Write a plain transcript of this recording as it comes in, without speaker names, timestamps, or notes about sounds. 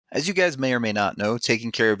As you guys may or may not know,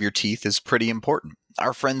 taking care of your teeth is pretty important.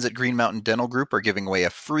 Our friends at Green Mountain Dental Group are giving away a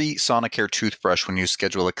free Sonicare toothbrush when you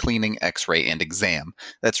schedule a cleaning, x-ray, and exam.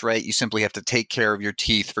 That's right, you simply have to take care of your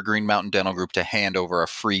teeth for Green Mountain Dental Group to hand over a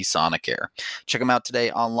free Sonicare. Check them out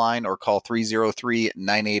today online or call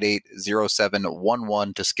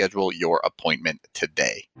 303-988-0711 to schedule your appointment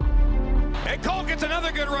today. And Cole gets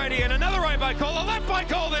another good righty and another right by Cole, a left by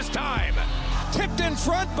Cole this time. Tipped in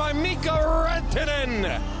front by Mika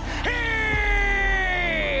Rantanen. He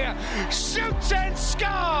shoots and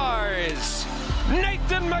scores.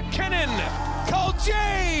 Nathan MacKinnon. Cole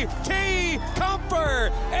J.T.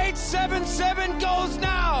 Comfer. 877 goes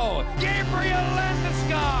now. Gabriel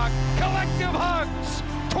Landeskog. Collective hugs.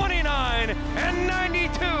 29 and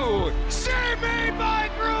 92. Save made by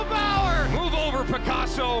Grubauer. Move over,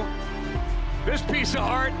 Picasso. This piece of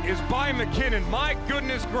art is by MacKinnon. My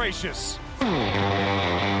goodness gracious.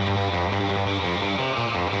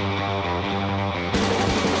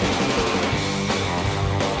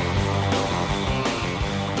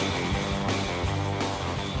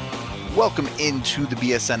 Welcome into the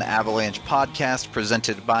BSN Avalanche podcast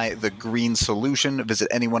presented by The Green Solution. Visit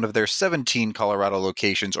any one of their 17 Colorado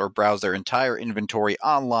locations or browse their entire inventory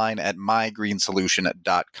online at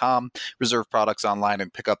mygreensolution.com. Reserve products online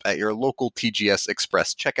and pick up at your local TGS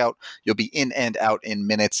Express checkout. You'll be in and out in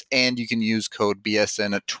minutes, and you can use code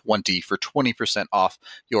BSN20 for 20% off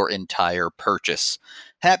your entire purchase.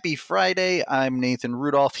 Happy Friday. I'm Nathan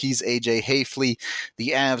Rudolph. He's AJ Hafley. The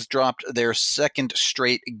Avs dropped their second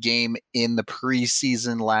straight game in the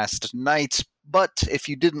preseason last night, but if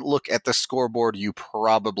you didn't look at the scoreboard, you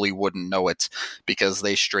probably wouldn't know it because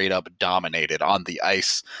they straight up dominated on the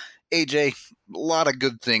ice. AJ, a lot of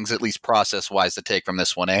good things, at least process-wise, to take from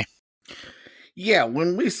this one, eh? Yeah,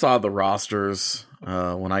 when we saw the rosters,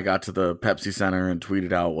 when I got to the Pepsi Center and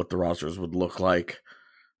tweeted out what the rosters would look like,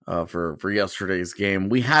 for yesterday's game,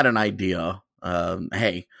 we had an idea.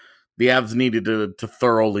 Hey, the Avs needed to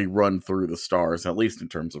thoroughly run through the Stars, at least in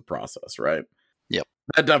terms of process, right? Yep.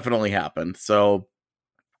 That definitely happened. So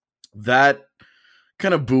that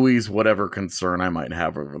kind of buoys whatever concern I might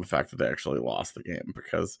have over the fact that they actually lost the game,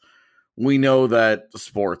 because we know that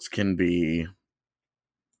sports can be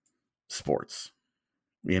sports.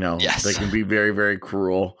 Yes. They can be very, very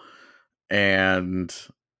cruel. And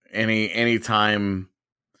anytime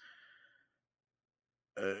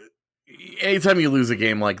you lose a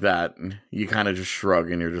game like that, you kind of just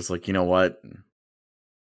shrug and you're just like, you know what?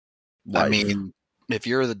 I mean, if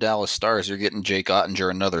you're the Dallas Stars, you're getting Jake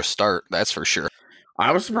Ottinger another start. That's for sure.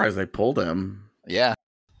 I was surprised they pulled him. Yeah,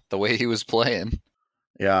 the way he was playing.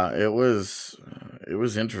 Yeah, it was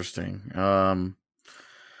interesting. I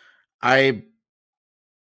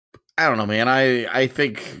don't know, man. I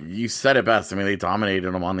think you said it best. I mean, they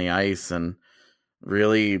dominated them on the ice, and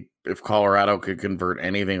really, if Colorado could convert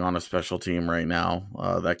anything on a special team right now,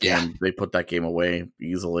 that game, they put that game away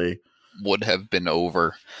easily. Would have been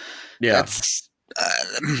over. Yeah.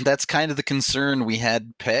 That's kind of the concern we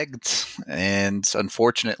had pegged, and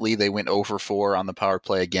unfortunately they went 0-4 on the power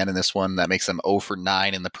play again in this one. That makes them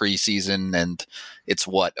 0-9 in the preseason, and it's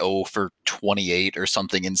 0-28 or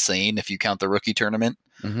something insane if you count the rookie tournament.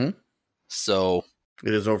 Mm-hmm. So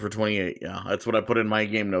it is 0-28. Yeah, that's what I put in my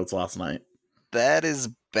game notes last night. That is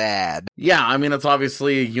bad. Yeah, I mean, it's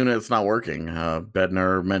obviously a unit that's not working.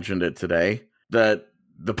 Bednar mentioned it today, that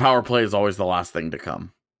the power play is always the last thing to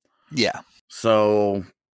come. Yeah. So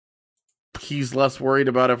he's less worried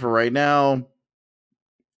about it for right now.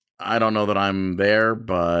 I don't know that I'm there,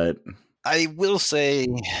 but I will say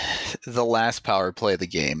the last power play of the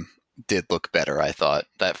game did look better, I thought.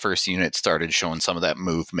 That first unit started showing some of that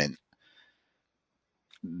movement.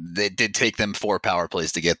 It did take them 4 power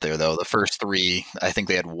plays to get there, though. The first 3, I think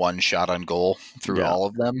they had 1 shot on goal through all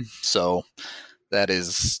of them. So that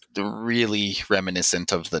is really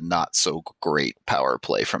reminiscent of the not so great power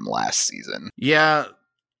play from last season. Yeah,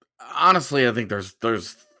 honestly, I think there's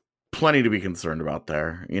plenty to be concerned about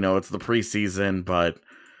there. It's the preseason, but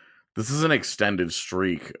this is an extended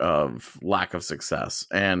streak of lack of success,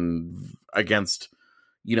 and against,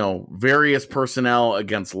 various personnel,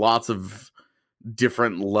 against lots of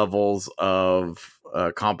different levels of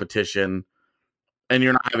competition, and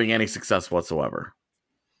you're not having any success whatsoever.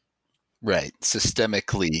 Right.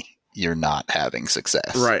 Systemically, you're not having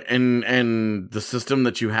success. Right. And the system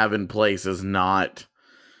that you have in place is not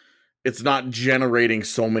generating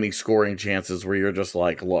so many scoring chances where you're just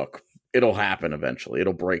like, look, it'll happen eventually.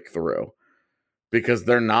 It'll break through. Because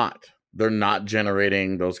they're not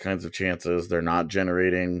generating those kinds of chances. They're not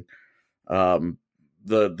generating the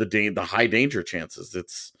high danger chances.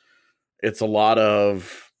 It's a lot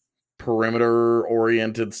of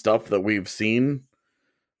perimeter-oriented stuff that we've seen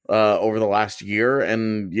over the last year.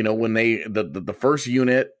 And, when the first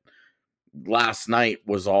unit last night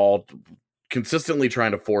was all consistently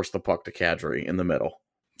trying to force the puck to Kadri in the middle.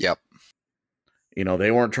 Yep.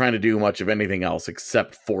 They weren't trying to do much of anything else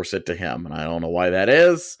except force it to him. And I don't know why that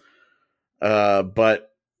is. But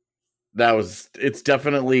it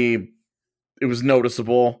was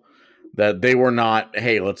noticeable that they were not,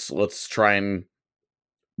 hey, let's try and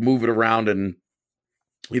move it around and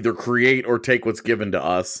either create or take what's given to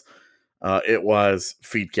us. It was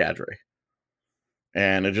feed Kadri.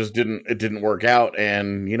 And it just didn't work out.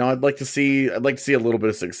 And, I'd like to see a little bit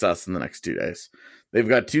of success in the next 2 days. They've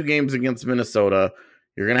got 2 games against Minnesota.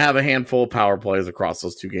 You're going to have a handful of power plays across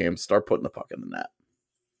those 2 games. Start putting the puck in the net.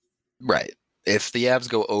 Right. If the Avs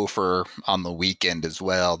go 0 on the weekend as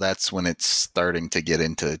well, that's when it's starting to get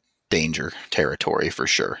into danger territory for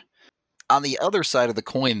sure. On the other side of the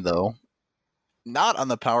coin, though, not on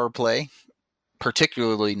the power play,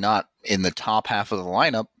 particularly not in the top half of the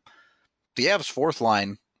lineup, the Avs' fourth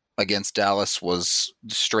line against Dallas was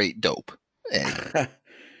straight dope. And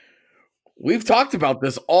we've talked about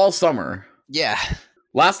this all summer. Yeah.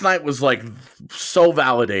 Last night was so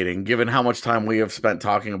validating, given how much time we have spent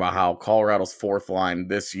talking about how Colorado's fourth line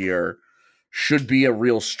this year should be a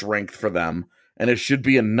real strength for them, and it should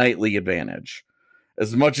be a nightly advantage.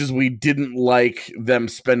 As much as we didn't like them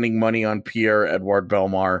spending money on Pierre-Edouard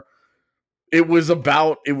Bellemare, it was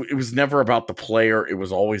never about the player. It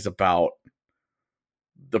was always about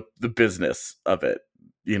the business of it.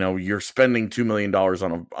 You're spending $2 million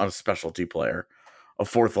on a specialty player, a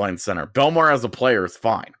fourth line center. Bellemare as a player is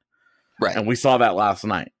fine. Right. And we saw that last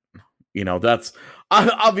night. That's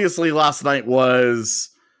obviously last night was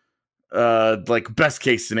best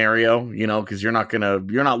case scenario, because you're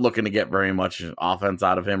not looking to get very much offense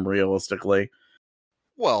out of him realistically.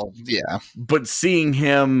 Well, yeah. But seeing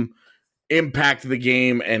him impact the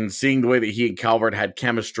game and seeing the way that he and Calvert had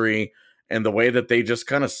chemistry and the way that they just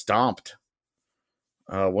kind of stomped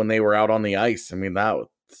when they were out on the ice. I mean,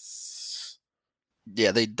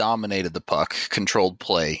 yeah, they dominated the puck, controlled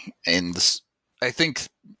play. And I think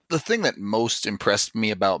the thing that most impressed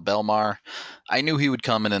me about Bellemare, I knew he would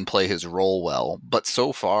come in and play his role well, but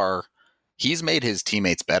so far, he's made his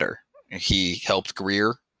teammates better. He helped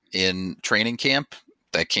Greer in training camp.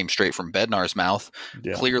 That came straight from Bednar's mouth.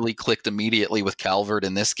 Yeah. Clearly clicked immediately with Calvert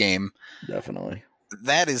in this game. Definitely.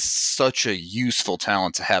 That is such a useful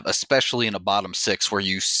talent to have, especially in a bottom 6 where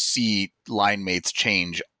you see line mates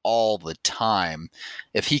change all the time.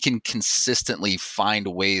 If he can consistently find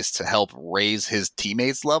ways to help raise his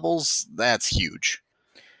teammates' levels, that's huge.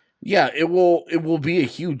 Yeah, it will be a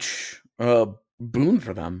huge boon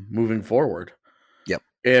for them moving forward. Yep.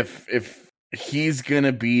 If he's going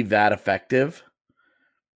to be that effective,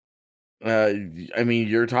 I mean,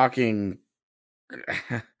 you're talking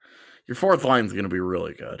your fourth line is going to be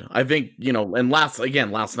really good. I think, and last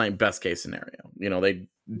night, best case scenario, they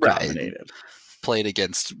dominated. Right. Played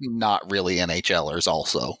against not really NHLers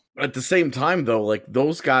also. At the same time, though,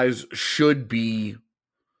 those guys should be,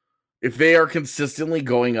 if they are consistently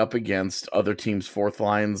going up against other teams' fourth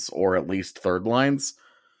lines or at least third lines,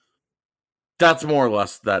 that's more or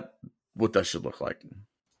less what that should look like.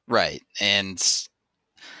 Right. And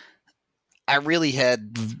I really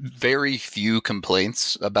had very few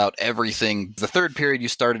complaints about everything. The third period, you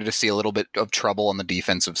started to see a little bit of trouble on the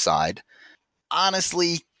defensive side.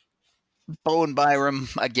 Honestly, Bowen Byram,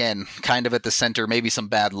 again, kind of at the center, maybe some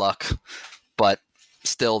bad luck, but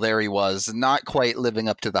still there he was, not quite living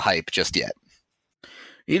up to the hype just yet.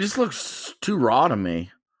 He just looks too raw to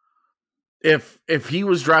me. If he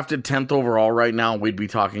was drafted 10th overall right now, we'd be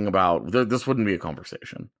talking about, this wouldn't be a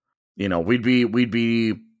conversation. We'd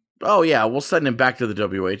be, oh yeah, we'll send him back to the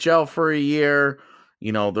WHL for a year.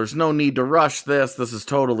 There's no need to rush this. This is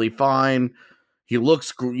totally fine. He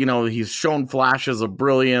looks, he's shown flashes of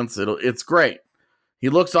brilliance. It's great. He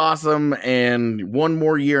looks awesome. And one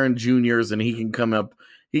more year in juniors and he can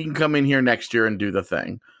come in here next year and do the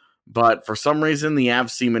thing. But for some reason, the Avs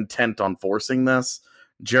seem intent on forcing this.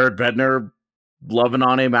 Jared Bednar loving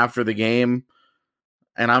on him after the game.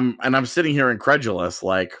 And I'm sitting here incredulous,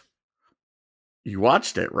 you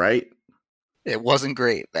watched it, right? It wasn't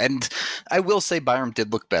great. And I will say Byram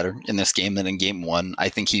did look better in this game than in game 1. I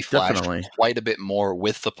think he flashed quite a bit more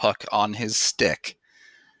with the puck on his stick.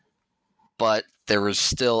 But there was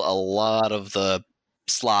still a lot of the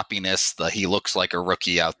sloppiness. He looks like a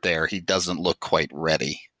rookie out there. He doesn't look quite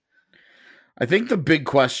ready. I think the big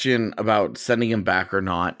question about sending him back or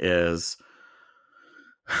not is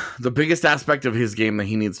the biggest aspect of his game that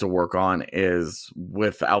he needs to work on is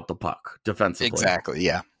without the puck defensively. Exactly,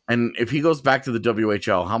 yeah. And if he goes back to the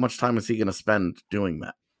WHL, how much time is he going to spend doing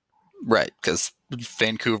that? Right, because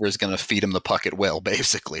Vancouver is going to feed him the puck at will,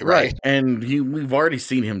 basically, right? And we've already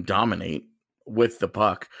seen him dominate with the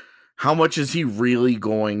puck. How much is he really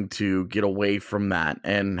going to get away from that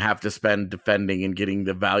and have to spend defending and getting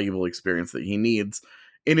the valuable experience that he needs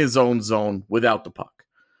in his own zone without the puck?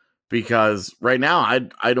 Because right now,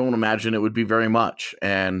 I don't imagine it would be very much.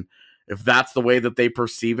 And if that's the way that they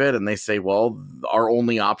perceive it, and they say, well, our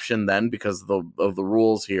only option then, because of the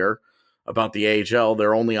rules here about the AHL,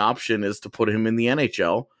 their only option is to put him in the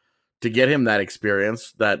NHL to get him that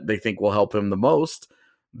experience that they think will help him the most,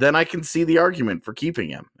 then I can see the argument for keeping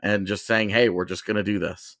him and just saying, hey, we're just going to do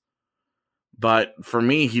this. But for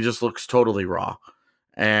me, he just looks totally raw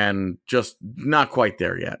and just not quite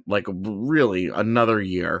there yet. Like, really, another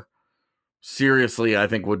year, seriously, I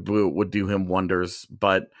think would do him wonders.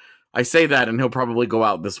 But I say that, and he'll probably go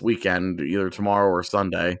out this weekend, either tomorrow or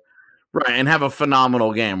Sunday, right, and have a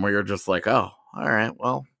phenomenal game where you're just like, oh, all right,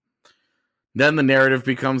 well, then the narrative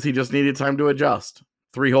becomes he just needed time to adjust.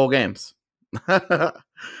 3 whole games.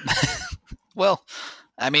 Well,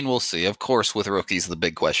 I mean, we'll see. Of course, with rookies, the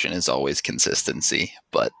big question is always consistency.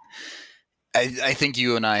 But I think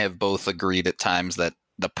you and I have both agreed at times that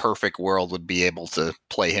the perfect world would be able to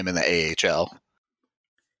play him in the AHL.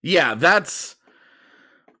 Yeah,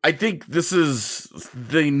 I think this is,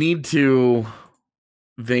 they need to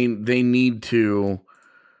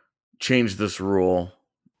change this rule.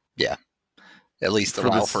 Yeah. At least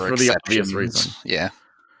allow for the obvious reason. Yeah.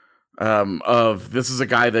 Of this is a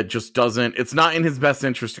guy that just doesn't, it's not in his best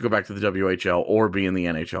interest to go back to the WHL or be in the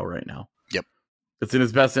NHL right now. Yep. It's in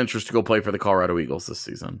his best interest to go play for the Colorado Eagles this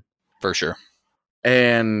season. For sure.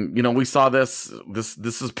 And, we saw this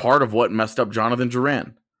is part of what messed up Jonathan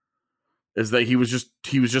Duran, is that he was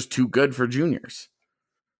just too good for juniors.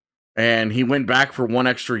 And he went back for 1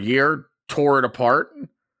 extra year, tore it apart,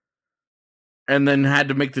 and then had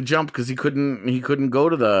to make the jump because he couldn't go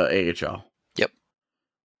to the AHL. Yep.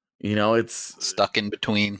 It's stuck in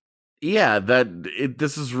between. Yeah,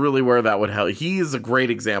 this is really where that would help. He is a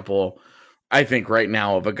great example, I think, right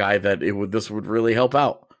now of a guy that this would really help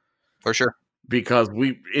out. For sure. Because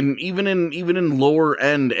even in lower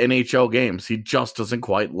end NHL games, he just doesn't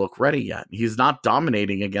quite look ready yet. He's not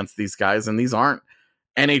dominating against these guys, and these aren't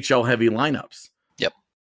NHL heavy lineups. Yep.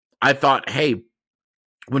 I thought, hey,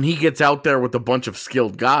 when he gets out there with a bunch of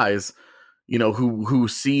skilled guys, who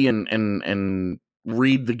see and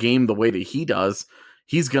read the game the way that he does,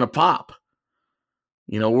 he's gonna pop.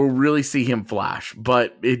 We'll really see him flash,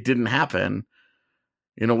 but it didn't happen.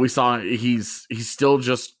 We saw he's still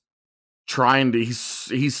just trying to,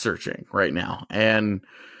 he's searching right now, and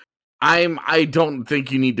I don't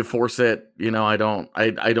think you need to force it. I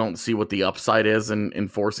don't see what the upside is in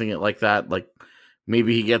forcing it like that. Like,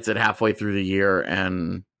 maybe he gets it halfway through the year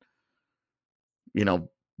and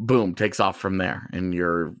boom, takes off from there, and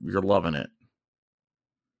you're loving it.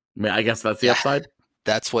 I mean, I guess that's the upside.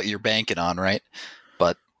 That's what you're banking on, right?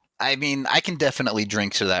 But I mean, I can definitely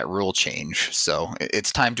drink to that rule change. So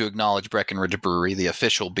it's time to acknowledge Breckenridge Brewery, the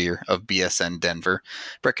official beer of BSN Denver.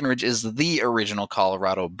 Breckenridge is the original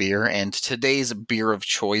Colorado beer, and today's beer of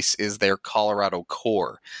choice is their Colorado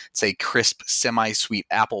Core. It's a crisp, semi-sweet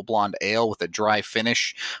apple blonde ale with a dry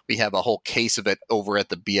finish. We have a whole case of it over at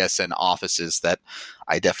the BSN offices that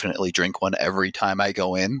I definitely drink one every time I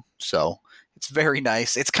go in. So it's very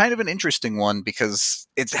nice. It's kind of an interesting one because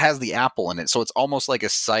it has the apple in it, so it's almost like a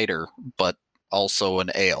cider, but also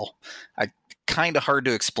an ale. Kind of hard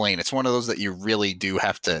to explain. It's one of those that you really do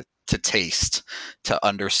have to taste to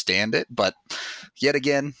understand it, but yet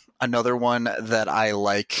again, another one that I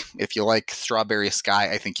like. If you like Strawberry Sky,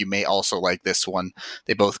 I think you may also like this one.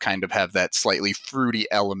 They both kind of have that slightly fruity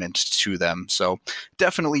element to them, so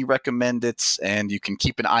definitely recommend it, and you can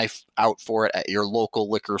keep an eye out for it at your local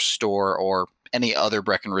liquor store or any other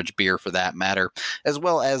Breckenridge beer for that matter, as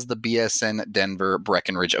well as the BSN Denver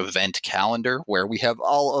Breckenridge event calendar, where we have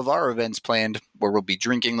all of our events planned where we'll be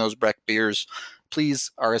drinking those Breck beers.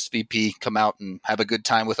 Please RSVP, come out and have a good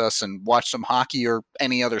time with us and watch some hockey or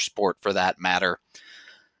any other sport for that matter.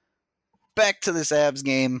 Back to this Avs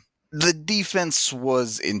game. The defense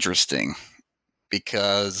was interesting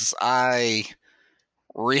because I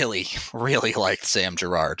really, really liked Sam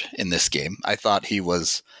Girard in this game. I thought he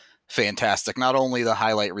was fantastic. Not only the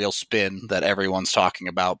highlight reel spin that everyone's talking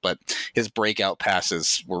about, but his breakout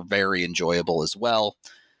passes were very enjoyable as well.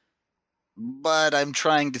 But I'm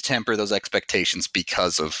trying to temper those expectations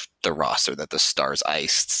because of the roster that the Stars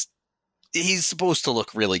iced. He's supposed to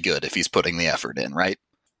look really good if he's putting the effort in, right?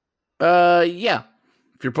 Yeah.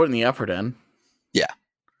 If you're putting the effort in. Yeah.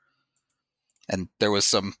 And there was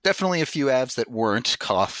definitely a few Avs that weren't.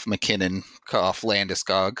 Cough, McKinnon, cough,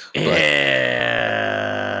 Landeskog.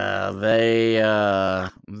 Yeah,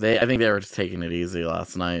 I think they were just taking it easy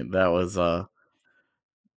last night. That was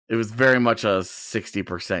it was very much a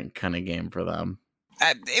 60% kind of game for them.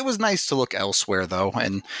 It was nice to look elsewhere, though,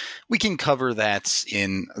 and we can cover that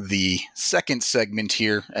in the second segment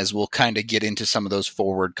here, as we'll kind of get into some of those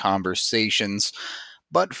forward conversations.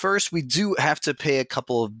 But first, we do have to pay a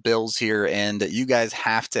couple of bills here, and you guys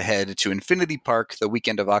have to head to Infinity Park the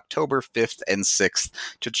weekend of October 5th and 6th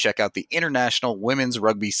to check out the International Women's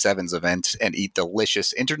Rugby Sevens event and eat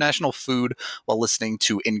delicious international food while listening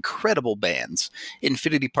to incredible bands.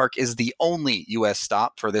 Infinity Park is the only U.S.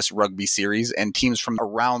 stop for this rugby series, and teams from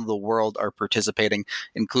around the world are participating,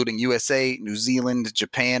 including USA, New Zealand,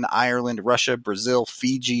 Japan, Ireland, Russia, Brazil,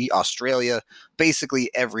 Fiji, Australia,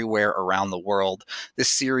 basically everywhere around the world. This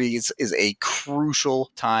series is a crucial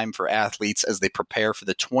time for athletes as they prepare for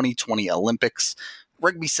the 2020 Olympics.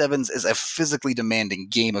 Rugby Sevens is a physically demanding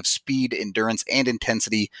game of speed, endurance, and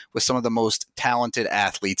intensity with some of the most talented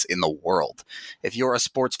athletes in the world. If you're a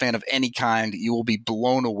sports fan of any kind, you will be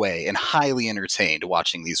blown away and highly entertained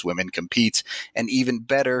watching these women compete. And even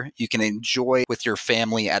better, you can enjoy with your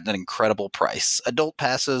family at an incredible price. Adult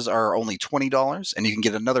passes are only $20, and you can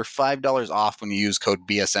get another $5 off when you use code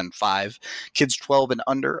BSN5. Kids 12 and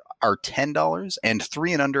under are $10, and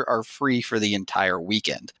 3 and under are free for the entire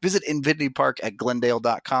weekend. Visit Infinity Park at Glendale.com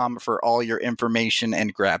for all your information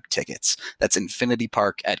and grab tickets. That's Infinity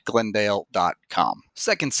Park at Glendale.com.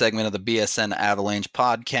 Second segment of the BSN Avalanche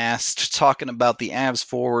podcast, talking about the Avs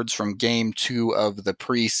forwards from Game 2 of the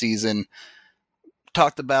preseason.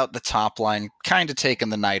 Talked about the top line, kind of taking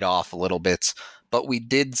the night off a little bit, but we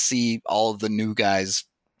did see all of the new guys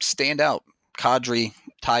stand out. Kadri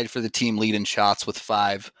tied for the team lead in shots with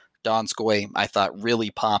 5. Donskoy, I thought,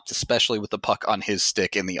 really popped, especially with the puck on his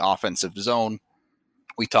stick in the offensive zone.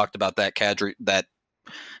 We talked about that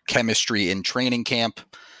chemistry in training camp.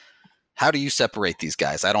 How do you separate these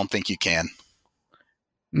guys? I don't think you can.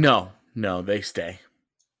 No, they stay.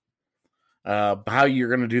 How you're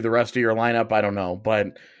going to do the rest of your lineup, I don't know.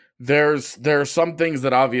 But there's some things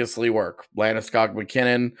that obviously work. Landeskog,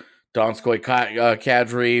 McKinnon, Donskoy,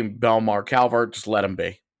 Kadri, Belmar, Calvert, just let them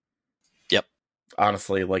be. Yep.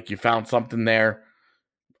 Honestly, you found something there.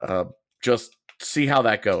 Just see how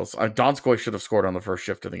that goes. Donskoy should have scored on the first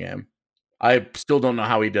shift of the game. I still don't know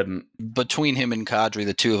how he didn't. Between him and Kadri,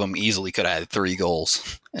 the two of them easily could have had 3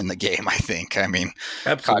 goals in the game, I think. I mean,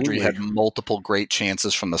 absolutely. Kadri had multiple great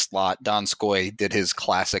chances from the slot. Donskoy did his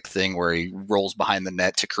classic thing where he rolls behind the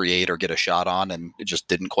net to create or get a shot on, and it just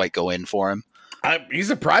didn't quite go in for him. He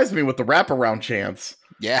surprised me with the wraparound chance.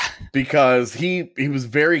 Yeah. Because he was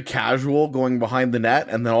very casual going behind the net,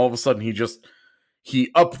 and then all of a sudden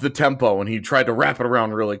he upped the tempo and he tried to wrap it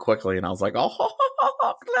around really quickly. And I was like, oh,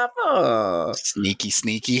 clever.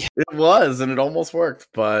 Sneaky. It was, and it almost worked,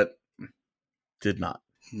 but did not.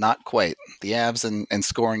 Not quite. The Avs and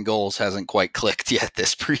scoring goals hasn't quite clicked yet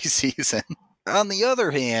this preseason. On the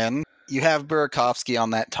other hand, you have Burakovsky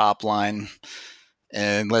on that top line.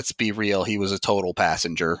 And let's be real, he was a total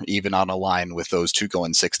passenger, even on a line with those two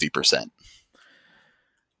going 60%.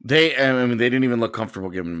 They didn't even look comfortable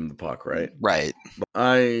giving him the puck, right? Right.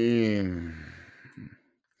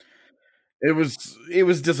 It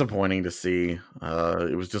was disappointing to see.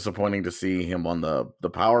 It was disappointing to see him on the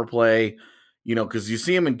power play, because you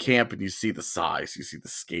see him in camp and you see the size, you see the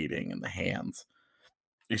skating and the hands,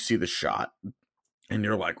 you see the shot, and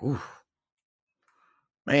you're like, ooh,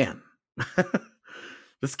 man,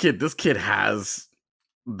 this kid has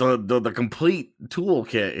the complete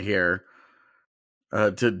toolkit here.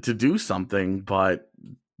 To do something, but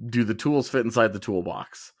do the tools fit inside the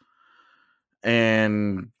toolbox?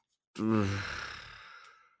 And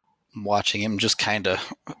watching him just kind of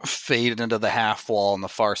fade into the half wall on the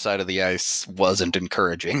far side of the ice wasn't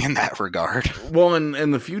encouraging in that regard. Well,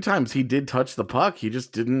 and the few times he did touch the puck, he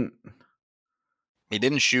just didn't. He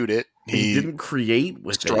didn't shoot it. He didn't create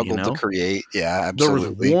with struggled it. To create. Yeah,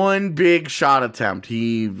 absolutely. There was one big shot attempt.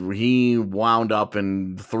 He wound up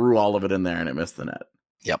and threw all of it in there, and it missed the net.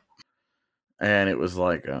 Yep. And it was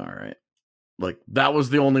like, all right, that was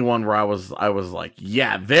the only one where I was like,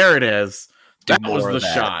 yeah, there it is. That was the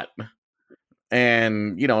shot.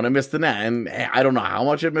 And and it missed the net. And I don't know how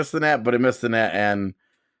much it missed the net, but it missed the net. And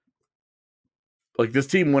this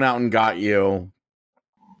team went out and got you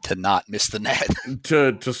to not miss the net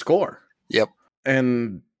to score. Yep.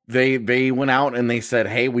 And they went out and they said,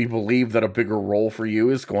 hey, we believe that a bigger role for you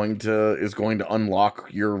is going to unlock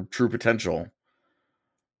your true potential.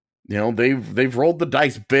 They've rolled the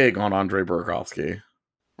dice big on Andrei Burakovsky.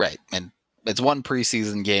 Right. And it's one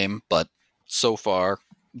preseason game, but so far,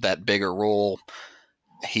 that bigger role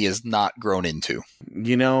he has not grown into.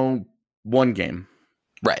 One game.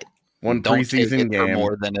 Right. One Don't take preseason it for game.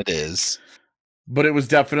 more than it is. But it was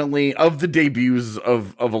definitely, of the debuts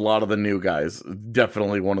of a lot of the new guys,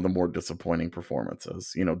 definitely one of the more disappointing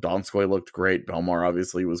performances. Donskoy looked great. Belmar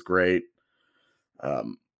obviously was great.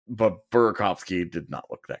 But Burakovsky did not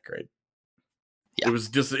look that great. Yeah.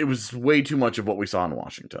 It was way too much of what we saw in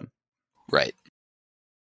Washington. Right.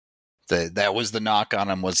 That was the knock on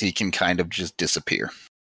him, was he can kind of just disappear.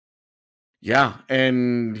 Yeah,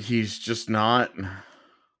 and he's just not.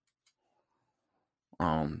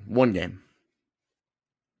 One game.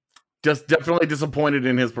 Just definitely disappointed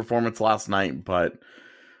in his performance last night, but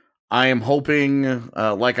I am hoping,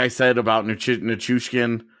 like I said about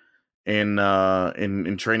Nichushkin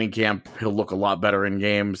in training camp, he'll look a lot better in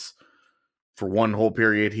games. For one whole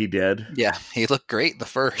period, he did. Yeah, he looked great the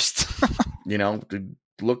first.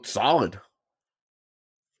 Looked solid.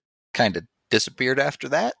 Kind of disappeared after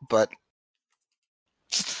that, but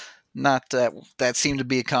not that seemed to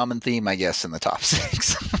be a common theme, I guess, in the top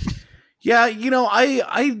 6. Yeah,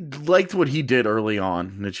 I liked what he did early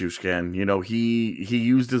on, Nichushkin. He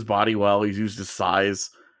used his body well. He's used his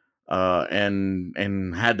size,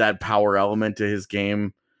 and had that power element to his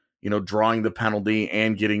game. Drawing the penalty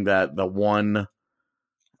and getting the one,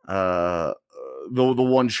 the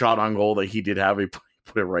one shot on goal that he did have. He put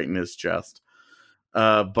it right in his chest.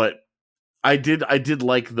 But I did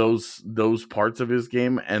like those parts of his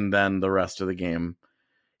game, and then the rest of the game,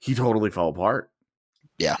 he totally fell apart.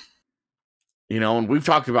 Yeah. And we've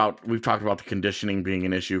talked about the conditioning being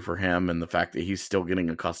an issue for him, and the fact that he's still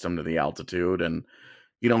getting accustomed to the altitude, and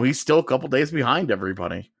he's still a couple days behind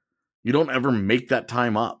everybody. You don't ever make that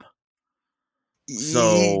time up.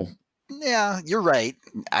 So yeah, you're right.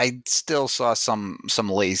 I still saw some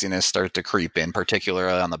laziness start to creep in,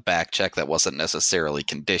 particularly on the back check that wasn't necessarily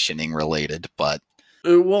conditioning related, but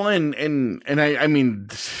well, and I mean,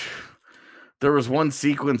 there was one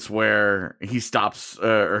sequence where he stops,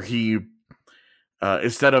 or he.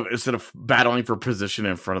 Instead of battling for position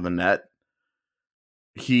in front of the net,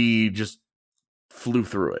 he just flew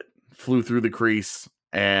through the crease,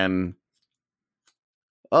 and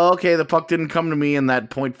okay, the puck didn't come to me in that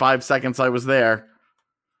 0.5 seconds I was there.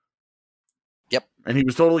 Yep. And he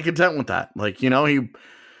was totally content with that. He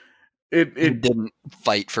didn't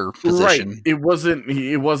fight for position. Right. It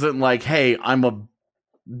wasn't like, hey, I'm a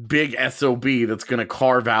big SOB that's going to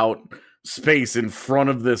carve out space in front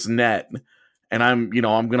of this net, and I'm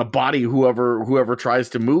going to body whoever tries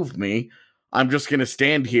to move me. I'm just going to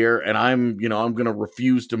stand here, and I'm going to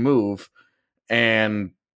refuse to move.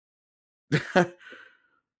 And,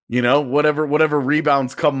 whatever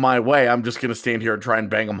rebounds come my way, I'm just going to stand here and try and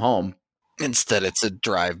bang them home. Instead, it's a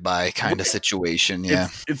drive-by kind of situation, yeah.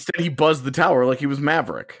 Instead, he buzzed the tower like he was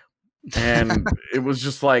Maverick. And it was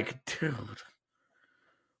just like, dude.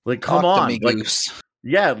 Like, come on.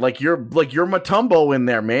 Yeah, you're Mutombo in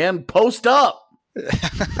there, man. Post up.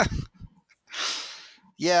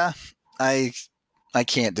 Yeah, I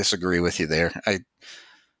can't disagree with you there.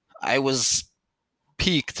 I was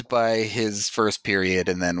piqued by his first period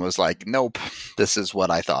and then was like, nope, this is what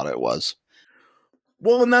I thought it was.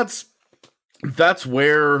 Well, and that's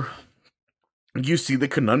where you see the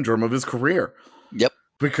conundrum of his career. Yep.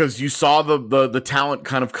 Because you saw the talent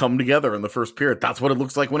kind of come together in the first period. That's what it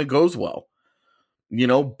looks like when it goes well.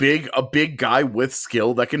 A big guy with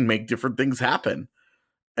skill that can make different things happen.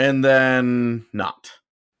 And then not.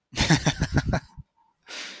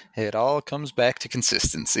 It all comes back to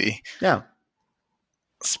consistency. Yeah.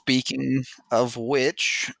 Speaking of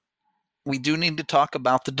which, we do need to talk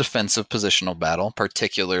about the defensive positional battle,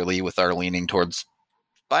 particularly with our leaning towards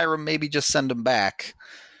Byram, maybe just send him back.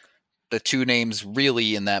 The two names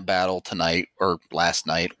really in that battle tonight, or last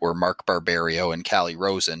night, were Mark Barberio and Calle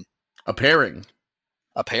Rosen. A pairing.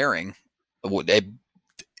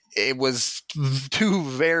 It was two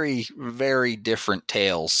very, very different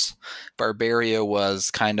tales. Barberio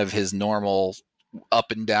was kind of his normal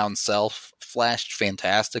up and down self, flashed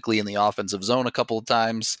fantastically in the offensive zone a couple of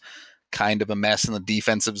times, kind of a mess in the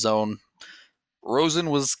defensive zone. Rosen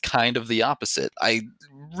was kind of the opposite. I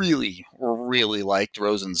really, really liked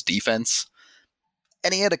Rosen's defense,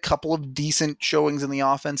 and he had a couple of decent showings in the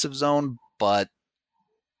offensive zone, but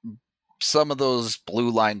some of those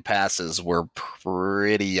blue line passes were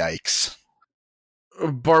pretty yikes.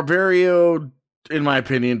 Barberio, in my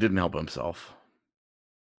opinion, didn't help himself.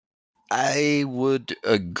 I would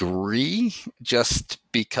agree, just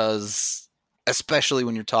because especially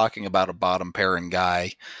when you're talking about a bottom pairing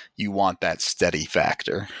guy, you want that steady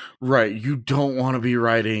factor. Right. You don't want to be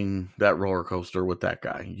riding that roller coaster with that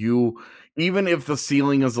guy. Even if the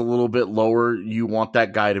ceiling is a little bit lower, you want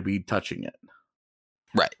that guy to be touching it.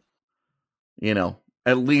 Right.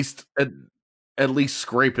 At least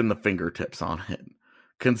scraping the fingertips on it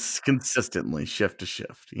consistently, shift to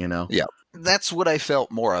shift, Yeah. That's what I felt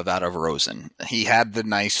more of out of Rosen. He had the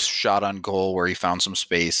nice shot on goal where he found some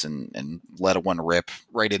space and let one rip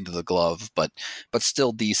right into the glove, but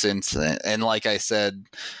still decent. And like I said,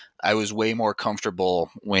 I was way more comfortable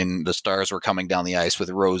when the Stars were coming down the ice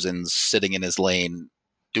with Rosen sitting in his lane,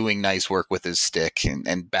 doing nice work with his stick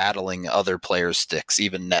and battling other players' sticks,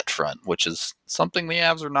 even net front, which is something the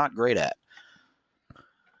Avs are not great at.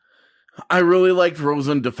 I really liked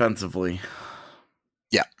Rosen defensively.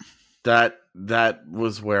 Yeah. That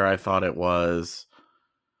was where I thought it was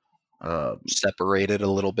separated a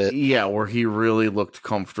little bit. Yeah, where he really looked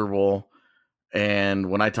comfortable. And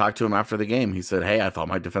when I talked to him after the game, he said, "Hey, I thought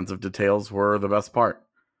my defensive details were the best part."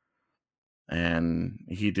 And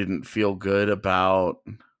he didn't feel good about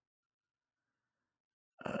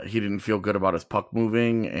his puck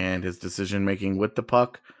moving and his decision making with the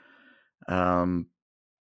puck. I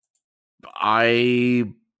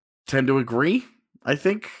tend to agree. I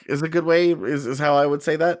think is a good way is how I would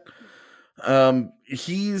say that.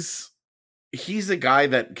 He's a guy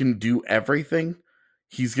that can do everything.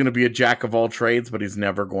 He's going to be a jack of all trades, but he's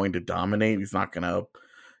never going to dominate. You're not going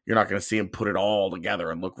to see him put it all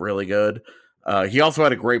together and look really good. He also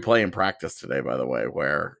had a great play in practice today, by the way,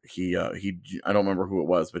 where he I don't remember who it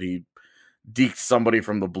was, but he deked somebody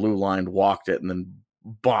from the blue line, walked it, and then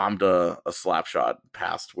bombed a slap shot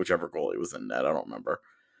past whichever goalie was in net. I don't remember.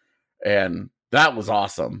 And that was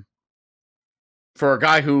awesome. For a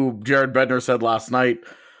guy who Jared Bednar said last night,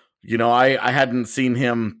 I hadn't seen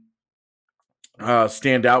him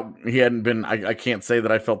stand out. He hadn't been, I can't say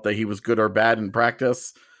that I felt that he was good or bad in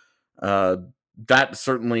practice. That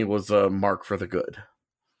certainly was a mark for the good.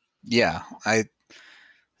 Yeah,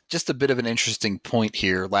 just a bit of an interesting point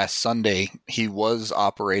here. Last Sunday, he was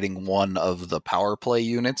operating one of the power play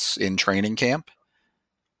units in training camp.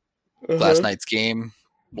 Last night's game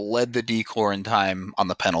led the decor in time on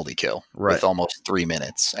the penalty kill with almost 3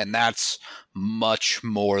 minutes. And that's much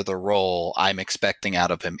more the role I'm expecting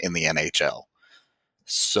out of him in the NHL.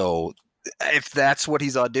 So if that's what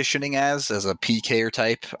he's auditioning as a PKer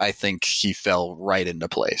type, I think he fell right into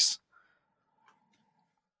place.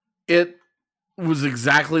 It was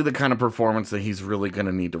exactly the kind of performance that he's really going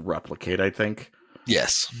to need to replicate, I think.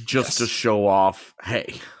 Yes. Just to show off,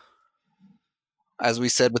 hey. As we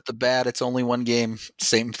said with the bad, it's only one game.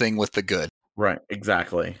 Same thing with the good. Right,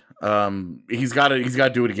 exactly. He's got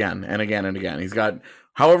to do it again and again and again. He's got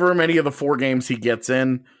however many of the 4 games he gets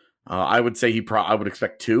in. I would say I would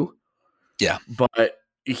expect 2. Yeah, but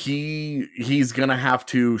he's gonna have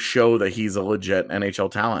to show that he's a legit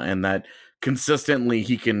NHL talent and that consistently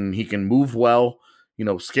he can move well,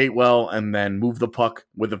 skate well, and then move the puck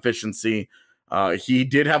with efficiency. He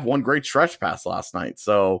did have one great stretch pass last night,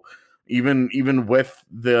 so even with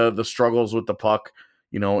the struggles with the puck,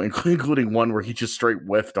 including one where he just straight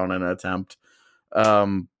whiffed on an attempt.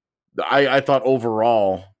 I thought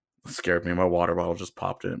overall, it scared me. My water bottle just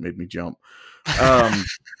popped and it made me jump. I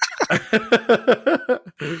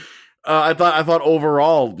thought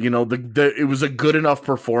overall, it was a good enough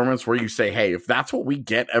performance where you say, hey, if that's what we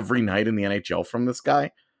get every night in the NHL from this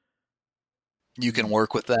guy, you can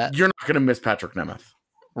work with that. You're not going to miss Patrick Nemeth.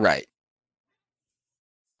 Right.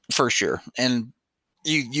 For sure. And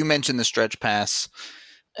you mentioned the stretch pass.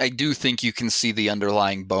 I do think you can see the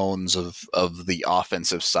underlying bones of the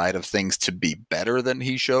offensive side of things to be better than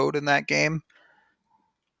he showed in that game.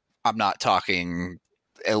 I'm not talking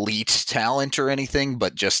elite talent or anything,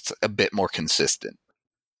 but just a bit more consistent.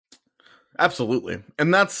 Absolutely.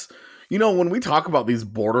 And that's, when we talk about these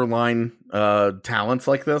borderline talents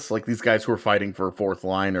like this, like these guys who are fighting for a fourth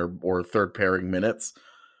line or third pairing minutes,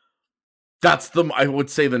 that's I would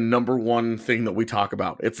say the number one thing that we talk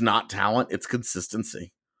about. It's not talent, it's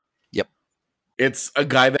consistency. Yep. It's a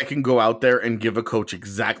guy that can go out there and give a coach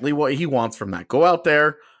exactly what he wants from that. Go out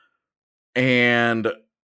there and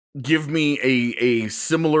give me a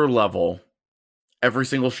similar level every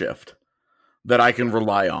single shift that I can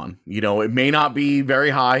rely on. It may not be very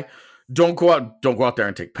high. Don't go out there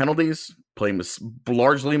and take penalties. Play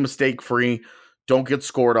largely mistake free. Don't get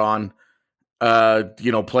scored on.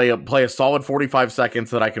 Play a solid 45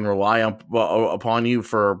 seconds that I can rely upon you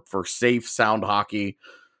for safe, sound hockey,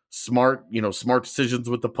 smart decisions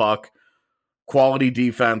with the puck, quality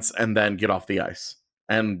defense, and then get off the ice.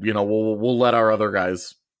 And we'll let our other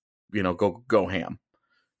guys go ham.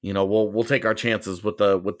 We'll take our chances with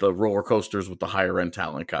the roller coasters with the higher end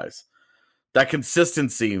talent guys. That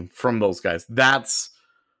consistency from those guys, that's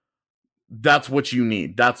what you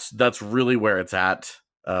need. That's really where it's at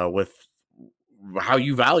with how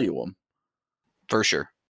you value them. For sure.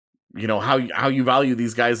 How you value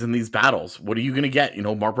these guys in these battles. What are you going to get?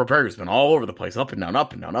 Mark Barber's been all over the place, up and down,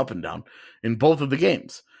 up and down, up and down in both of the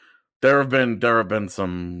games. There have been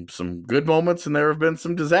some good moments and there have been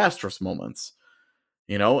some disastrous moments.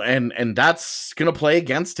 And that's going to play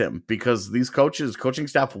against him because these coaching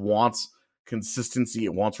staff wants consistency.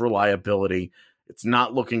 It wants reliability. It's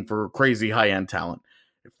not looking for crazy high-end talent.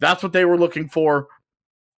 If that's what they were looking for,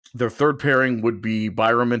 their third pairing would be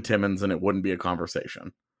Byram and Timmons, and it wouldn't be a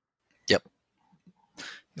conversation. Yep.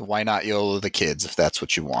 Why not YOLO the kids if that's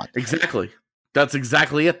what you want? Exactly. That's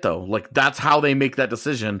exactly it, though. Like, that's how they make that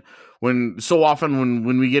decision. So often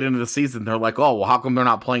when we get into the season, they're like, oh, well, how come they're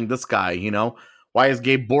not playing this guy, Why is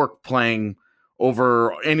Gabe Bork playing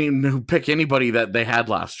over pick anybody that they had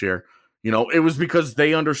last year? It was because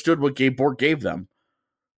they understood what Gabe Bork gave them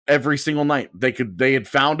every single night. They had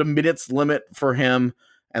found a minutes limit for him,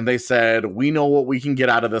 and they said, we know what we can get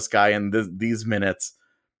out of this guy in these minutes,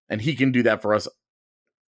 and he can do that for us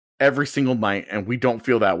every single night, and we don't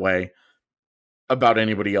feel that way about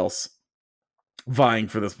anybody else vying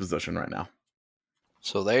for this position right now.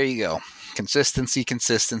 So there you go. Consistency.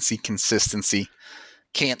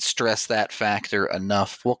 Can't stress that factor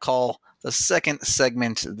enough. We'll call the second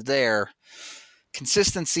segment there.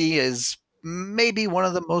 Consistency is maybe one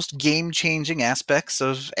of the most game-changing aspects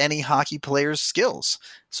of any hockey player's skills.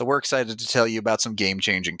 So we're excited to tell you about some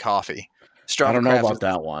game-changing coffee. I don't know about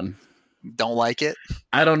that one. Don't like it?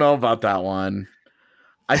 I don't know about that one.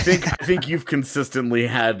 I think you've consistently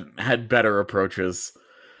had better approaches.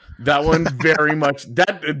 That one very much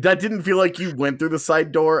that didn't feel like you went through the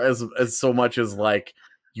side door as so much as like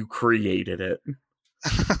you created it.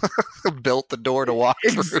 Built the door to walk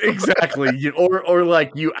through. Exactly. Or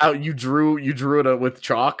like you drew it with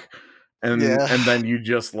chalk and then you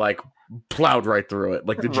just like plowed right through it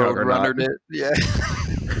like the Juggernaut. It. Yeah.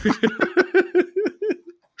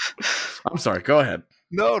 I'm sorry, go ahead.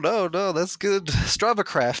 No, that's good.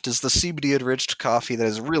 StravaCraft is the CBD-enriched coffee that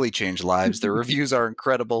has really changed lives. Their reviews are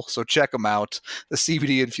incredible, so check them out. The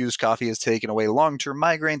CBD-infused coffee has taken away long-term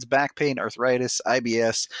migraines, back pain, arthritis,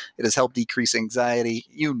 IBS. It has helped decrease anxiety,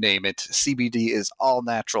 you name it. CBD is all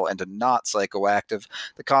natural and not psychoactive.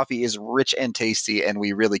 The coffee is rich and tasty, and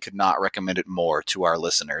we really could not recommend it more to our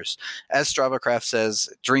listeners. As StravaCraft says,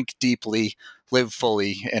 drink deeply, live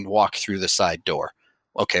fully, and walk through the side door.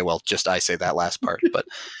 Okay, well, just I say that last part, but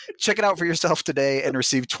check it out for yourself today and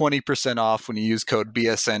receive 20% off when you use code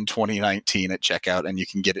BSN2019 at checkout, and you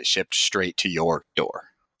can get it shipped straight to your door.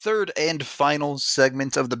 Third and final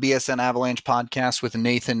segment of the BSN Avalanche podcast with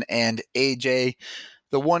Nathan and AJ.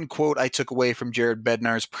 The one quote I took away from Jared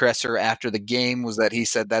Bednar's presser after the game was that he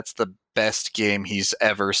said that's the best game he's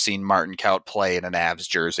ever seen Martin Kaut play in an Avs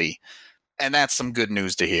jersey, and that's some good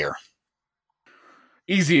news to hear.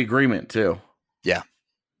 Easy agreement, too. Yeah.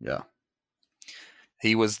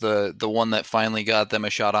 He was the one that finally got them a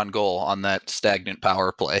shot on goal on that stagnant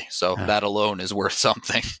power play. So that alone is worth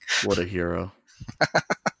something. What a hero.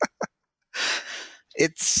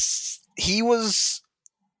 He was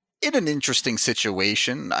in an interesting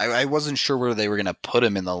situation. I wasn't sure where they were going to put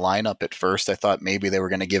him in the lineup at first. I thought maybe they were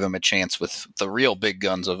going to give him a chance with the real big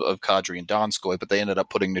guns of Kadri and Donskoy, but they ended up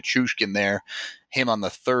putting Nichushkin there, him on the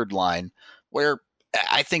third line, where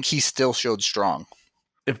I think he still showed strong.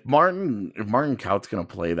 If Martin Kaut's going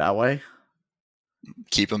to play that way,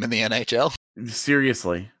 keep him in the NHL.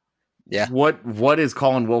 Seriously. Yeah. What is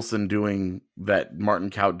Colin Wilson doing that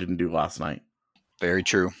Martin Kaut didn't do last night? Very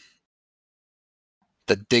true.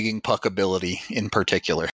 The digging puck ability in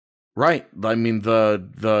particular. Right. I mean,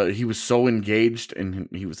 he was so engaged and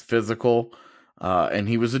he was physical, and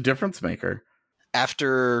he was a difference maker.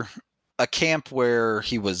 After a camp where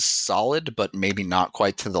he was solid, but maybe not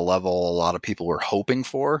quite to the level a lot of people were hoping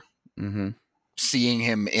for. Mm-hmm. Seeing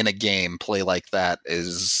him in a game play like that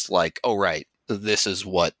is like, oh, right, this is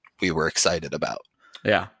what we were excited about.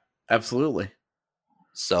 Yeah, absolutely.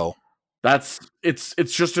 So it's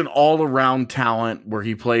just an all around talent where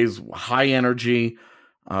he plays high energy,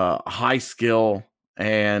 high skill,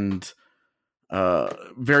 and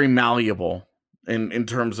very malleable in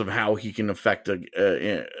terms of how he can affect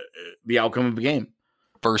the outcome of the game.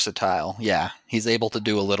 Versatile, yeah. He's able to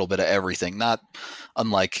do a little bit of everything, not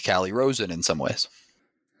unlike Calle Rosen in some ways.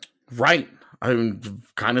 Right. I mean,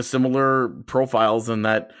 kind of similar profiles in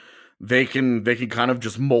that they can kind of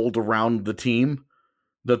just mold around the team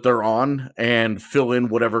that they're on and fill in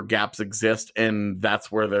whatever gaps exist, and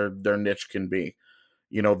that's where their niche can be.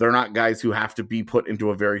 You know, they're not guys who have to be put into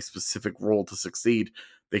a very specific role to succeed.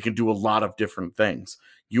 They can do a lot of different things.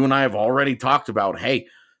 You and I have already talked about, hey,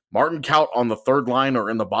 Martin Kaut on the third line or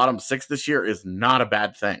in the bottom six this year is not a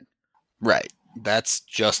bad thing. Right. That's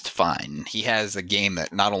just fine. He has a game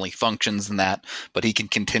that not only functions in that, but he can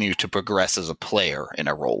continue to progress as a player in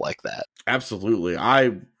a role like that. Absolutely.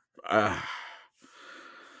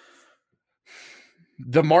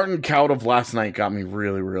 The Martin Kaut of last night got me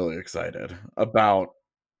really, really excited about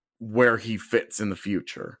where he fits in the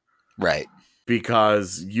future. Right.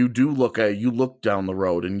 Because you look down the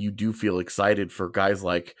road and you do feel excited for guys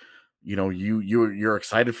like, you know, you're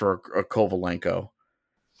excited for a Kovalenko.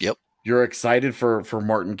 Yep. You're excited for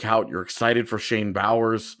Martin Kaut. You're excited for Shane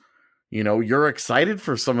Bowers. You know, you're excited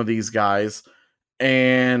for some of these guys.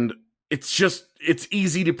 And it's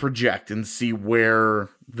easy to project and see where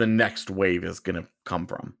the next wave is going to come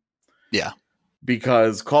from. Yeah.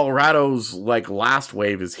 Because Colorado's last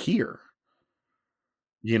wave is here.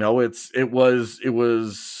 You know, it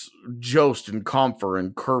was Jost and Comfer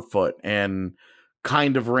and Kerfoot and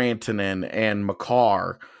kind of Rantanen and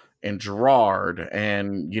Makar and Gerard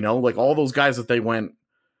and, you know, all those guys that they went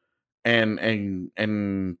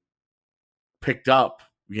and picked up,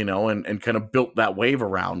 you know, and kind of built that wave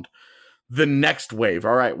around. The next wave.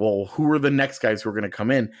 All right, well, who are the next guys who are going to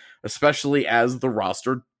come in, especially as the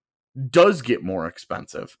roster does get more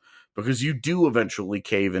expensive? Because you do eventually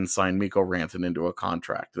cave and sign Mikko Rantanen into a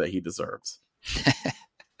contract that he deserves.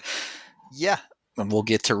 Yeah, and we'll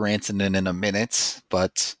get to Rantanen in a minute,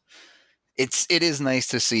 but it is nice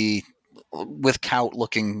to see, with Kaut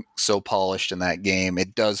looking so polished in that game,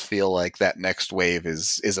 it does feel like that next wave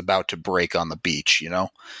is about to break on the beach, you know,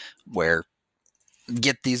 where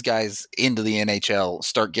get these guys into the NHL,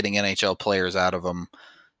 start getting NHL players out of them,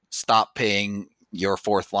 stop paying your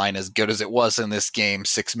fourth line, as good as it was in this game,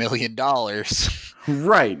 $6 million.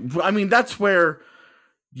 Right. I mean, that's where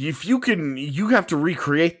you have to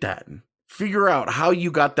recreate that. Figure out how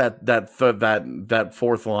you got that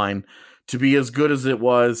fourth line to be as good as it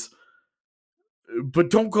was, but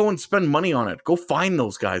don't go and spend money on it. Go find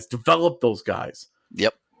those guys, develop those guys.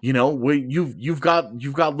 Yep. You know, you've got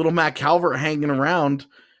little Matt Calvert hanging around.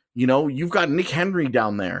 You know, you've got Nick Henry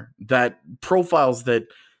down there that profiles that.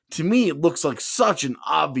 To me, it looks like such an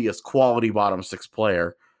obvious quality bottom six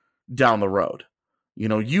player down the road. You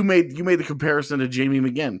know, you made the comparison to Jamie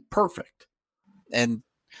McGinn. Perfect. And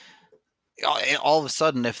all of a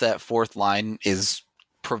sudden, if that fourth line is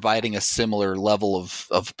providing a similar level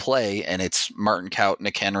of play, and it's Martin Kaut,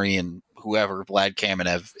 Nick Henry, and whoever, Vlad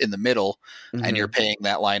Kamenev in the middle, and you're paying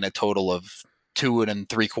that line a total of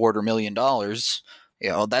 $2.75 million, you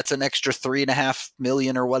know, that's an extra $3.5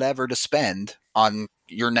 million or whatever to spend on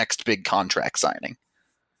your next big contract signing.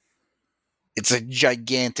 It's a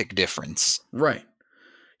gigantic difference. Right.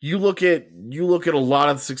 You look at a lot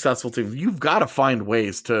of successful teams. You've got to find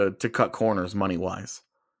ways to cut corners money-wise.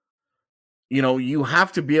 You know, you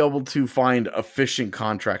have to be able to find efficient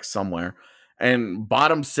contracts somewhere. And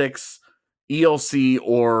bottom six, ELC,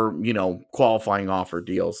 or, you know, qualifying offer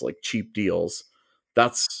deals, like cheap deals,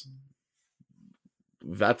 that's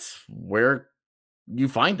where you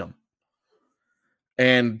find them.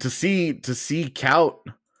 And to see Kaut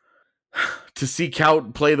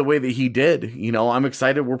play the way that he did, you know, I'm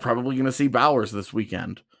excited. We're probably going to see Bowers this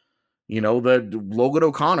weekend. You know, Logan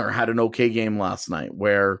O'Connor had an okay game last night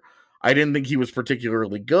where I didn't think he was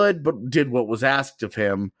particularly good, but did what was asked of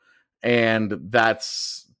him. And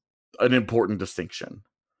that's an important distinction.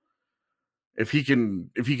 If he can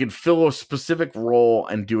fill a specific role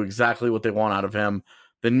and do exactly what they want out of him,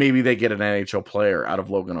 then maybe they get an NHL player out of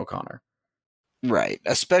Logan O'Connor. Right.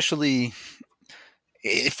 Especially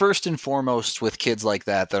first and foremost with kids like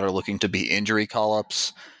that are looking to be injury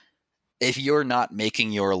call-ups. If you're not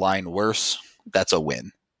making your line worse, that's a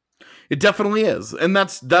win. It definitely is. And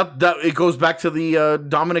that it goes back to the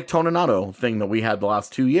Dominic Toninato thing that we had the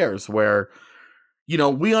last 2 years where, you know,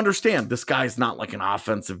 we understand this guy's not like an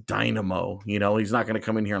offensive dynamo. You know, he's not going to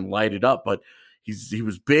come in here and light it up, but he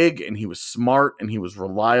was big and he was smart and he was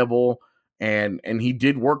reliable and he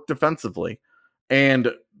did work defensively.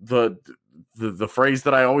 And the phrase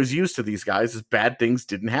that I always use to these guys is bad things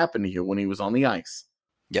didn't happen to you when he was on the ice.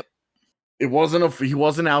 Yep. He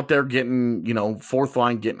wasn't out there getting, you know, fourth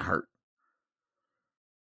line getting hurt.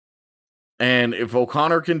 And if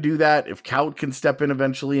O'Connor can do that, if Kaut can step in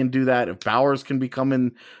eventually and do that, if Bowers can come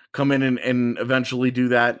in and eventually do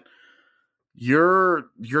that, you're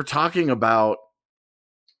talking about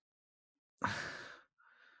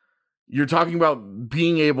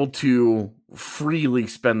being able to freely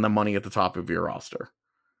spend the money at the top of your roster.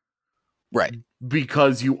 Right.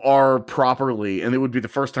 Because you are properly, and it would be the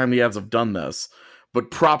first time the Avs have done this, but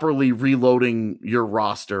properly reloading your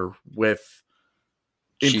roster with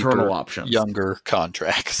internal Cheaper, options. Younger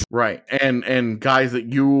contracts. Right. And guys that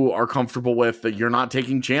you are comfortable with, that you're not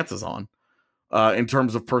taking chances on in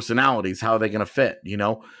terms of personalities. How are they going to fit? You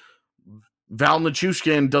know, Val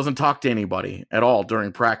Nichushkin doesn't talk to anybody at all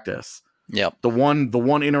during practice. Yep. The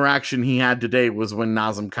one interaction he had today was when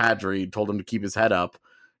Nazem Kadri told him to keep his head up,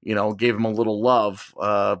 you know, gave him a little love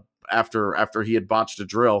after he had botched a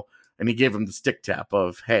drill, and he gave him the stick tap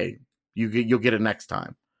of, hey, you'll get it next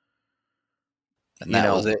time. And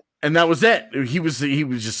that was it. And that was it. He was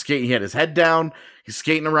just skating. He had his head down. He's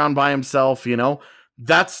skating around by himself. You know,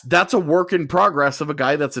 that's a work in progress of a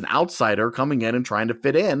guy that's an outsider coming in and trying to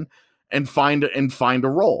fit in and find a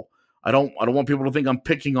role. I don't want people to think I'm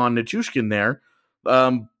picking on Nichushkin there.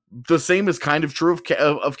 The same is kind of true of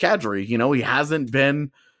Kadri. You know, he hasn't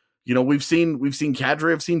been. You know, we've seen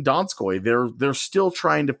Kadri. I've seen Donskoy. They're still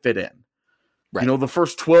trying to fit in. Right. You know, the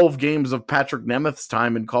first 12 games of Patrick Nemeth's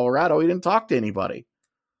time in Colorado, he didn't talk to anybody.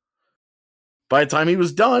 By the time he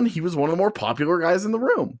was done, he was one of the more popular guys in the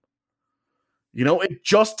room. You know, it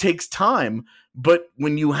just takes time. But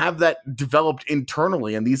when you have that developed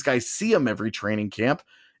internally and these guys see him every training camp,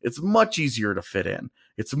 it's much easier to fit in.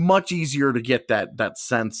 It's much easier to get that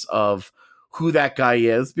sense of who that guy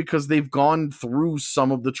is because they've gone through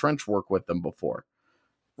some of the trench work with them before.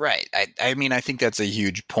 Right. I mean, I think that's a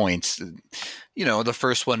huge point. You know, the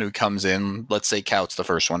first one who comes in, let's say Kaut's the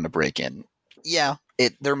first one to break in. Yeah,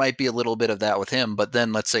 there might be a little bit of that with him, but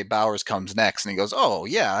then let's say Bowers comes next and he goes, oh,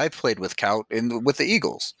 yeah, I played with Kaut with the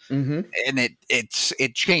Eagles. Mm-hmm. And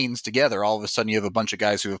it chains together. All of a sudden you have a bunch of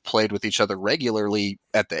guys who have played with each other regularly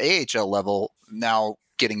at the AHL level, now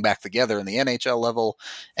getting back together in the NHL level,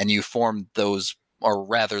 and you form those, or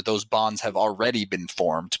rather those bonds have already been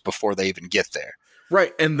formed before they even get there.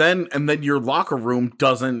 Right, and then your locker room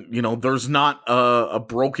doesn't, you know, there's not a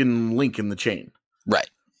broken link in the chain. Right.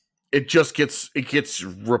 It just gets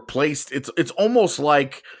replaced. It's almost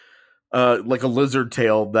like a lizard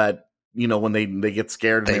tail that, you know, when they get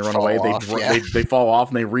scared and they run away, they fall off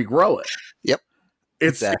and they regrow it. Yep.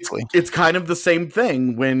 Exactly. It's kind of the same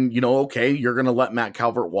thing when, you know, okay, you're going to let Matt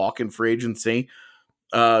Calvert walk in free agency.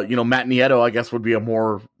 You know, Matt Nieto, I guess, would be a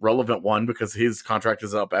more relevant one because his contract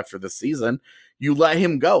is up after this season. You let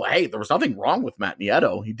him go. Hey, there was nothing wrong with Matt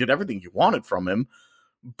Nieto. He did everything you wanted from him,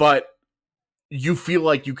 but you feel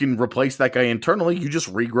like you can replace that guy internally. You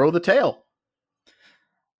just regrow the tail.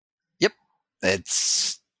 Yep.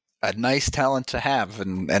 It's a nice talent to have.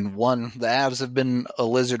 And one, the Avs have been a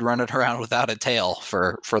lizard running around without a tail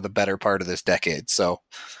for the better part of this decade. So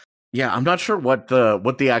yeah, I'm not sure what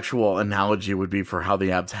the actual analogy would be for how the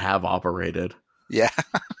Avs have operated. Yeah.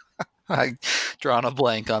 I drawn a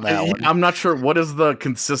blank on that one. I'm not sure what is the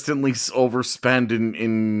consistently overspend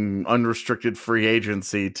in unrestricted free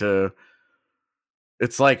agency to.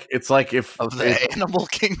 It's like if of the animal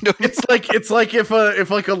kingdom. It's like if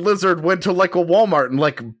a lizard went to like a Walmart and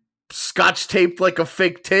like scotch taped like a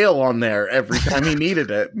fake tail on there every time he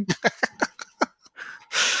needed it.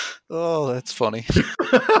 Oh, that's funny.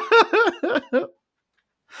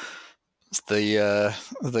 The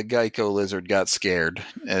Geico lizard got scared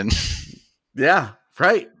and yeah,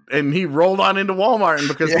 right. And he rolled on into Walmart, and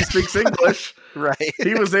because he speaks English, right,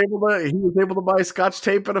 he was able to buy scotch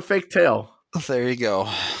tape and a fake tail. There you go.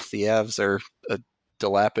 The Avs are a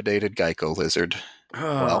dilapidated Geico lizard.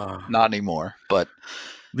 Well, not anymore, but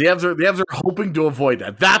the Avs are hoping to avoid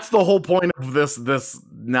that. That's the whole point of this.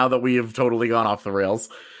 Now that we have totally gone off the rails,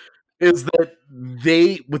 is that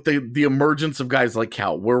they, with the emergence of guys like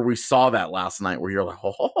Cal, where we saw that last night, where you're like,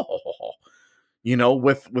 oh. You know,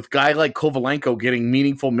 with guy like Kovalenko getting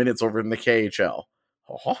meaningful minutes over in the KHL.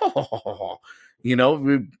 You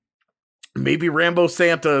know, maybe Rambo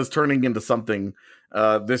Santa is turning into something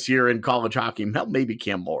this year in college hockey. Maybe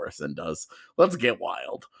Cam Morrison does. Let's get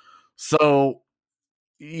wild. So,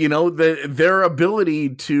 you know, their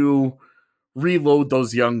ability to reload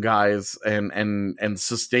those young guys and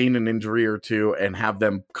sustain an injury or two and have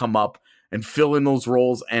them come up and fill in those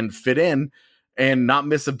roles and fit in and not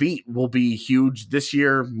miss a beat will be huge this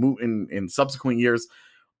year, in subsequent years.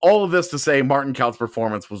 All of this to say Martin Kaut's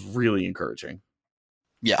performance was really encouraging.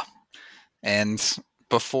 Yeah. And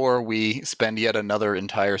before we spend yet another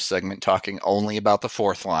entire segment talking only about the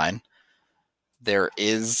fourth line, there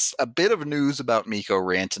is a bit of news about Mikko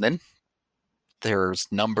Rantanen. There's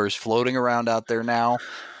numbers floating around out there now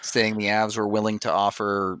saying the Avs were willing to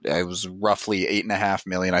offer, it was roughly $8.5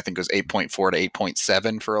 million. I think it was 8.4 to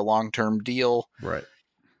 8.7 for a long-term deal. Right.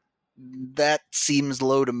 That seems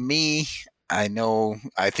low to me. I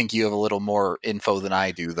think you have a little more info than I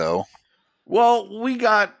do, though. Well,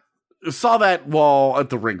 saw that wall at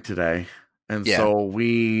the rink today. And Yeah. so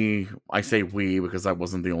I say we because I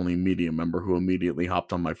wasn't the only media member who immediately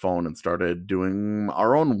hopped on my phone and started doing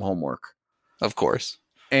our own homework. Of course.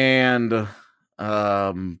 And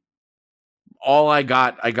all I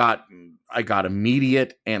got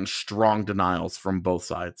immediate and strong denials from both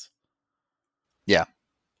sides. Yeah.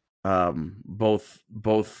 Both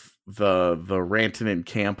the Rantanen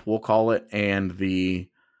camp, we'll call it, and the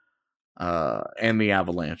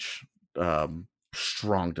Avalanche,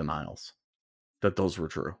 strong denials that those were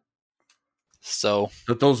true. So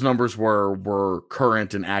that those numbers were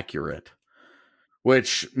current and accurate,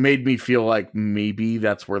 which made me feel like maybe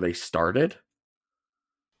that's where they started.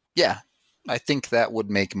 Yeah, I think that would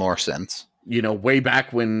make more sense. Way back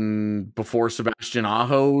before Sebastian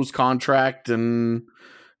Aho's contract and,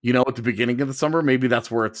 at the beginning of the summer, maybe that's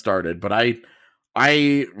where it started. But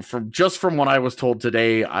from what I was told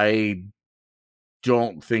today, I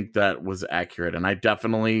don't think that was accurate. And I'm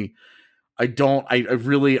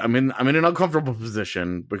in an uncomfortable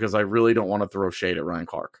position because I really don't want to throw shade at Ryan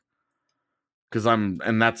Clark.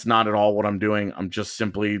 And that's not at all what I'm doing. I'm just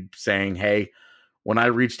simply saying, hey, when I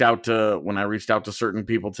reached out to certain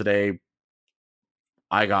people today,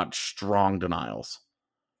 I got strong denials.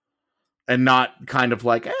 And not kind of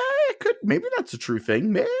like, maybe that's a true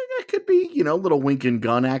thing. Maybe it could be, little wink and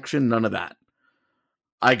gun action. None of that.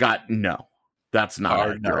 I got no. That's not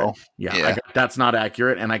accurate. No. Yeah. That's not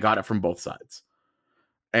accurate, and I got it from both sides.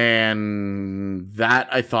 And that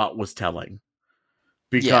I thought was telling.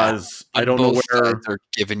 Because I don't know where they're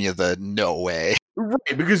giving you the no way.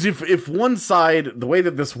 Right, because if one side, the way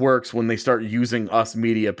that this works when they start using us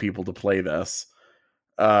media people to play this,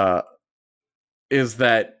 is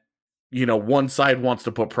that, one side wants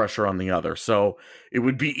to put pressure on the other. So it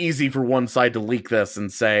would be easy for one side to leak this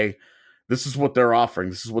and say, this is what they're offering.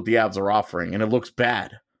 This is what the Avs are offering. And it looks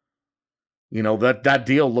bad. That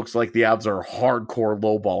deal looks like the Avs are hardcore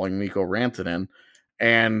lowballing Mikko Rantanen.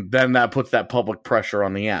 And then that puts that public pressure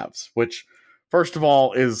on the Avs, which, first of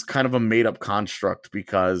all, is kind of a made-up construct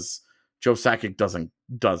because Joe Sakic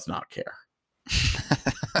does not care.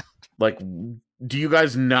 Like, do you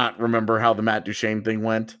guys not remember how the Matt Duchene thing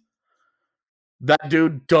went? That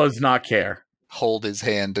dude does not care. Hold his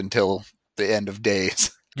hand until the end of days.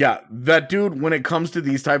 Yeah, that dude, when it comes to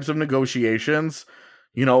these types of negotiations,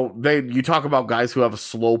 you talk about guys who have a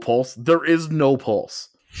slow pulse. There is no pulse.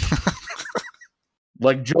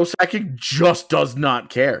 Like, Joe Sakic just does not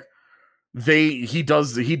care. He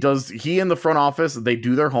and the front office, they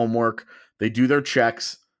do their homework, they do their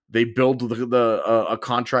checks, they build a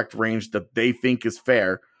contract range that they think is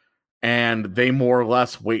fair, and they more or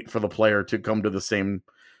less wait for the player to come to the same.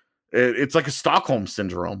 It's like a Stockholm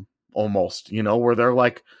syndrome almost, where they're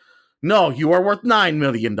like, no, you are worth $9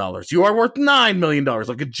 million. You are worth $9 million,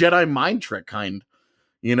 like a Jedi mind trick kind.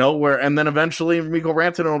 And then eventually Mikko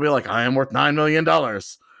Rantanen will be like, I am worth $9 million.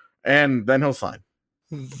 And then he'll sign.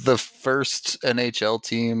 The first NHL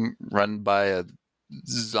team run by a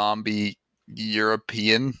zombie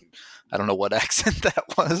European. I don't know what accent that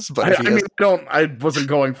was, but I wasn't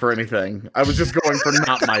going for anything. I was just going for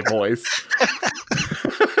not my voice.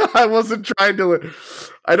 I wasn't trying to.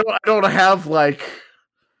 I don't have like.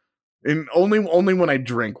 Only when I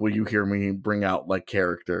drink will you hear me bring out like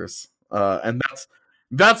characters, and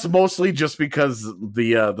that's mostly just because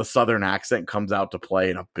the Southern accent comes out to play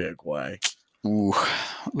in a big way. Ooh,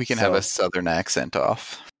 we can have a Southern accent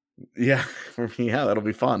off. Yeah, that'll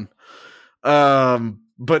be fun.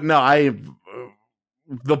 But no,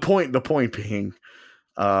 the point being,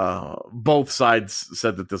 both sides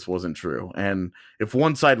said that this wasn't true, and if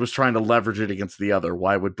one side was trying to leverage it against the other,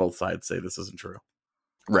 why would both sides say this isn't true?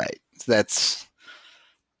 Right.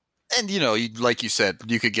 And like you said,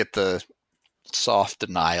 you could get the soft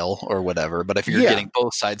denial or whatever, but if you're getting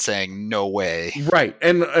both sides saying no way, right,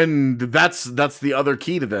 and that's the other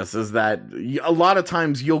key to this is that a lot of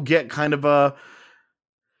times you'll get kind of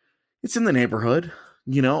it's in the neighborhood,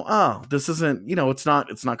 this isn't, it's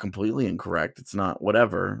not completely incorrect, it's not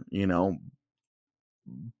whatever,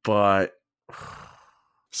 but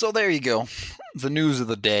so there you go, the news of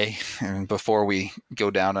the day. And before we go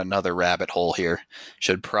down another rabbit hole here,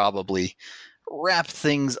 should probably wrap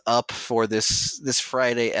things up for this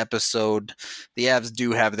Friday episode. The Avs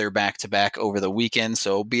do have their back-to-back over the weekend,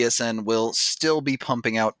 so BSN will still be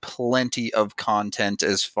pumping out plenty of content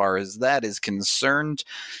as far as that is concerned.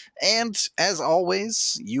 And as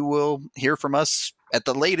always, you will hear from us at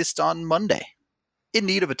the latest on Monday. In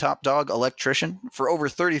need of a top dog electrician? For over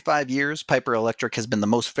 35 years, Piper Electric has been the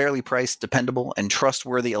most fairly priced, dependable, and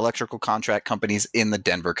trustworthy electrical contract companies in the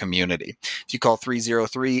Denver community. If you call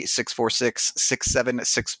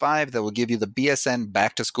 303-646-6765, they will give you the BSN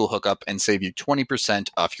back-to-school hookup and save you 20%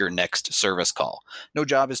 off your next service call. No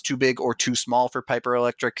job is too big or too small for Piper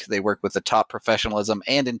Electric. They work with the top professionalism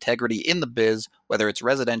and integrity in the biz, whether it's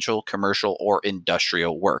residential, commercial, or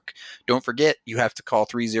industrial work. Don't forget, you have to call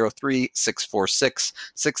 303-646-6765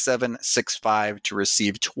 to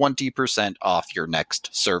receive 20% off your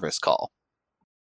next service call.